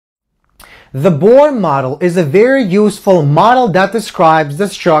The Bohr model is a very useful model that describes the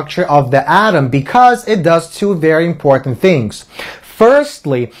structure of the atom because it does two very important things.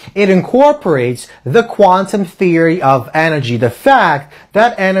 Firstly, it incorporates the quantum theory of energy, the fact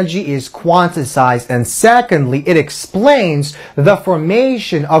that energy is quantized, and secondly, it explains the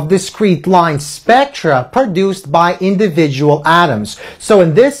formation of discrete line spectra produced by individual atoms. So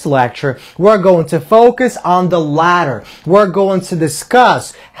in this lecture, we're going to focus on the latter. We're going to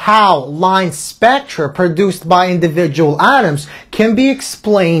discuss how line spectra produced by individual atoms can be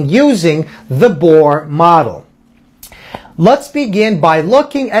explained using the Bohr model. Let's begin by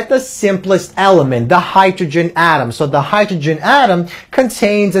looking at the simplest element, the hydrogen atom. So the hydrogen atom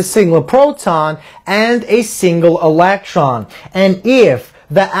contains a single proton and a single electron. And if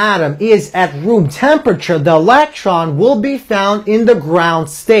the atom is at room temperature, the electron will be found in the ground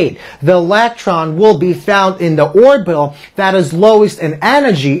state. The electron will be found in the orbital that is lowest in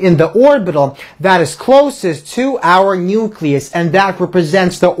energy, in the orbital that is closest to our nucleus, and that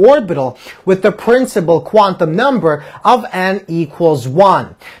represents the orbital with the principal quantum number of n equals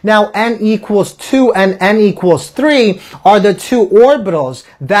 1. Now, n equals 2 and n equals 3 are the two orbitals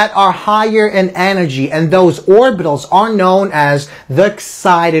that are higher in energy, and those orbitals are known as the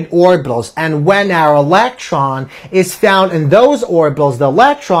excited orbitals. And when our electron is found in those orbitals, the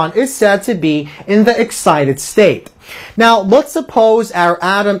electron is said to be in the excited state. Now, let's suppose our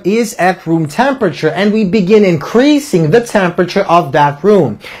atom is at room temperature and we begin increasing the temperature of that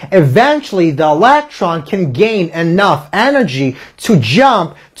room. Eventually, the electron can gain enough energy to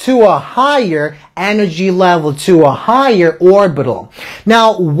jump to a higher energy level, to a higher orbital.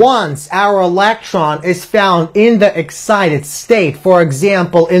 Now, once our electron is found in the excited state, for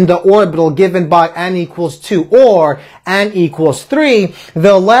example, in the orbital given by n equals 2 or n equals 3, the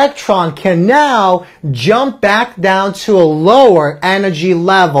electron can now jump back down to a lower energy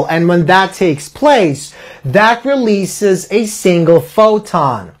level. And when that takes place, that releases a single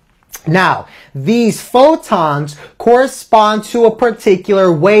photon. Now, these photons correspond to a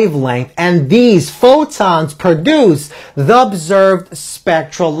particular wavelength, and these photons produce the observed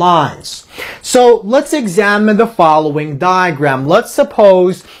spectral lines. So let's examine the following diagram. Let's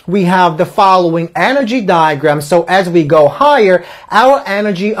suppose we have the following energy diagram. So as we go higher, our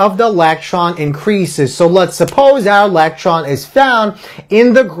energy of the electron increases. So let's suppose our electron is found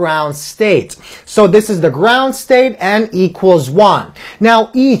in the ground state. So this is the ground state, n equals 1.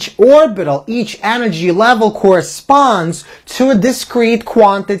 Now each orbital, each energy level corresponds to a discrete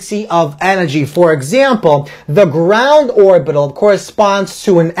quantity of energy. For example, the ground orbital corresponds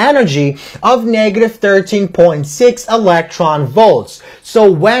to an energy of negative 13.6 electron volts.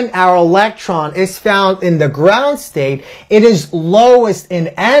 So when our electron is found in the ground state, it is lowest in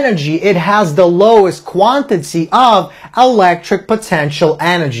energy. It has the lowest quantity of electric potential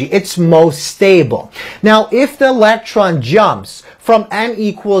energy. It's most stable. Now, if the electron jumps from n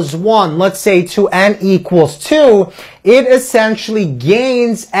equals 1, let's say, to n equals 2, it essentially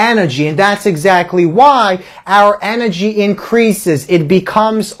gains energy, and that's exactly why our energy increases. It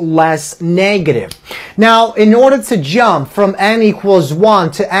becomes less negative. Now, in order to jump from n equals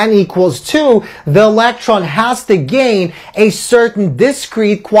 1 to n equals 2, the electron has to gain a certain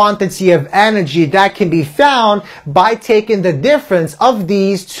discrete quantity of energy that can be found by taking the difference of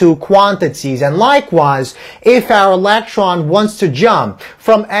these two quantities. And likewise, if our electron wants to jump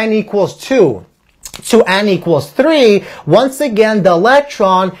from n equals 2 to n equals 3, once again, the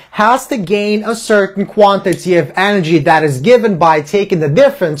electron has to gain a certain quantity of energy that is given by taking the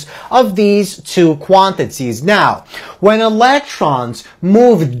difference of these two quantities. Now, when electrons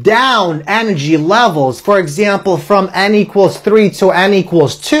move down energy levels, for example, from n equals 3 to n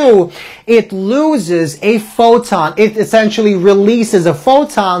equals 2, it loses a photon. It essentially releases a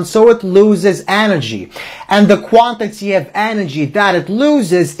photon, so it loses energy. And the quantity of energy that it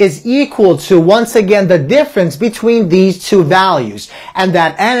loses is equal to, once again, the difference between these two values. And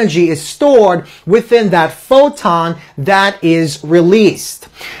that energy is stored within that photon that is released.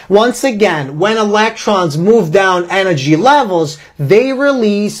 Once again, when electrons move down energy levels, they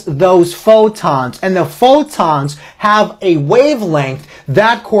release those photons. And the photons have a wavelength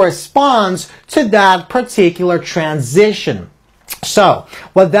that corresponds to that particular transition. So,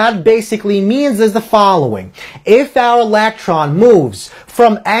 what that basically means is the following. If our electron moves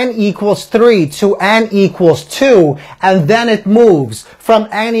from n equals 3 to n equals 2, and then it moves from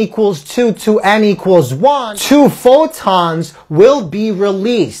n equals 2 to n equals 1, 2 photons will be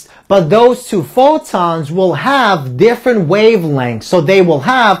released. But those 2 photons will have different wavelengths, so they will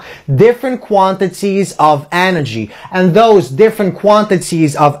have different quantities of energy. And those different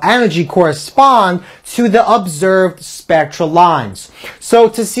quantities of energy correspond to the observed spectral lines. So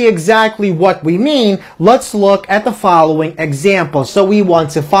to see exactly what we mean, let's look at the following example. So we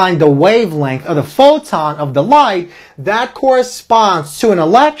want to find the wavelength of the photon of the light that corresponds to an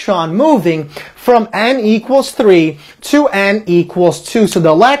electron moving from n equals 3 to n equals 2. So the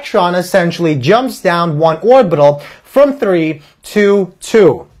electron essentially jumps down one orbital from 3 to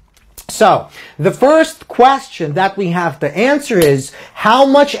 2. So the first question that we have to answer is, how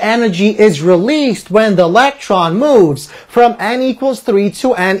much energy is released when the electron moves from n equals 3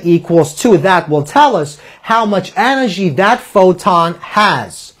 to n equals 2? That will tell us how much energy that photon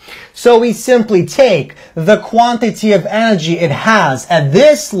has. So we simply take the quantity of energy it has at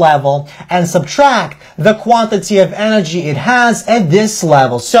this level and subtract the quantity of energy it has at this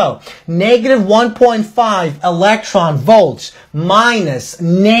level. So negative 1.5 electron volts minus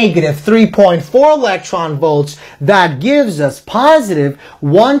negative 3.4 electron volts, that gives us positive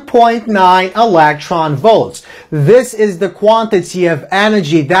 1.9 electron volts. This is the quantity of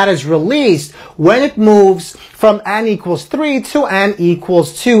energy that is released when it moves from n equals 3 to n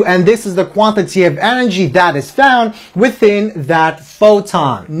equals 2, and this is the quantity of energy that is found within that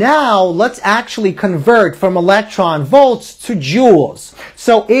photon. Now let's actually convert from electron volts to joules.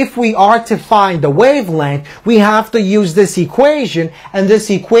 So if we are to find the wavelength, we have to use this equation, and this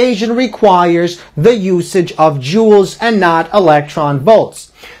equation requires the usage of joules and not electron volts.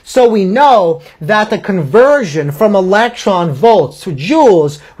 So we know that the conversion from electron volts to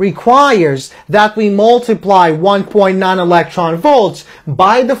joules requires that we multiply 1.9 electron volts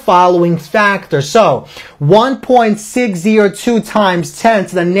by the following factor. So 1.602 times 10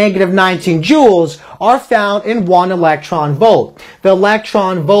 to the negative 19 joules are found in 1 electron volt. The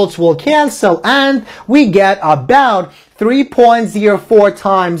electron volts will cancel, and we get about 3.04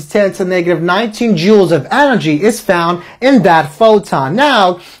 times 10 to the negative 19 joules of energy is found in that photon.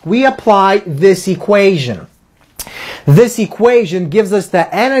 Now, we apply this equation. This equation gives us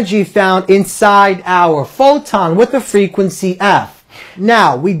the energy found inside our photon with the frequency f.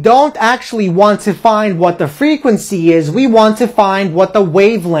 Now, we don't actually want to find what the frequency is, we want to find what the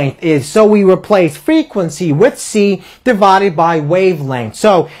wavelength is. So we replace frequency with c divided by wavelength.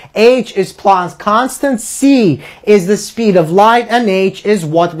 So h is Planck's constant, c is the speed of light, and h is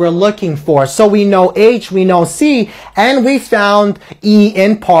what we're looking for. So we know h, we know c, and we found e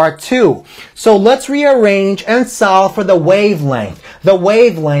in part 2. So let's rearrange and solve for the wavelength. The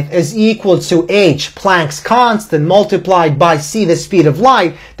wavelength is equal to h, Planck's constant, multiplied by c, the speed of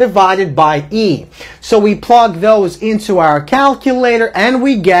light, divided by e. So we plug those into our calculator, and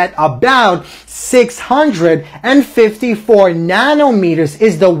we get about 654 nanometers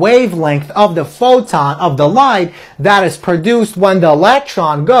is the wavelength of the photon of the light that is produced when the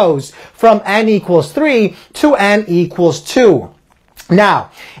electron goes from n equals 3 to n equals 2. Now,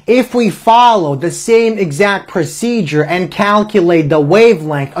 if we follow the same exact procedure and calculate the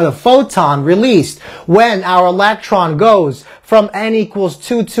wavelength of the photon released when our electron goes from n equals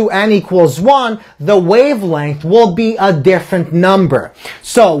 2 to n equals 1, the wavelength will be a different number.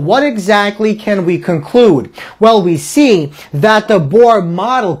 So what exactly can we conclude? Well, we see that the Bohr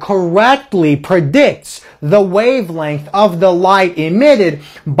model correctly predicts the wavelength of the light emitted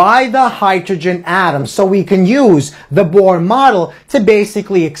by the hydrogen atom. So we can use the Bohr model to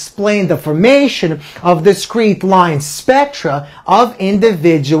basically explain the formation of discrete line spectra of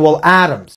individual atoms.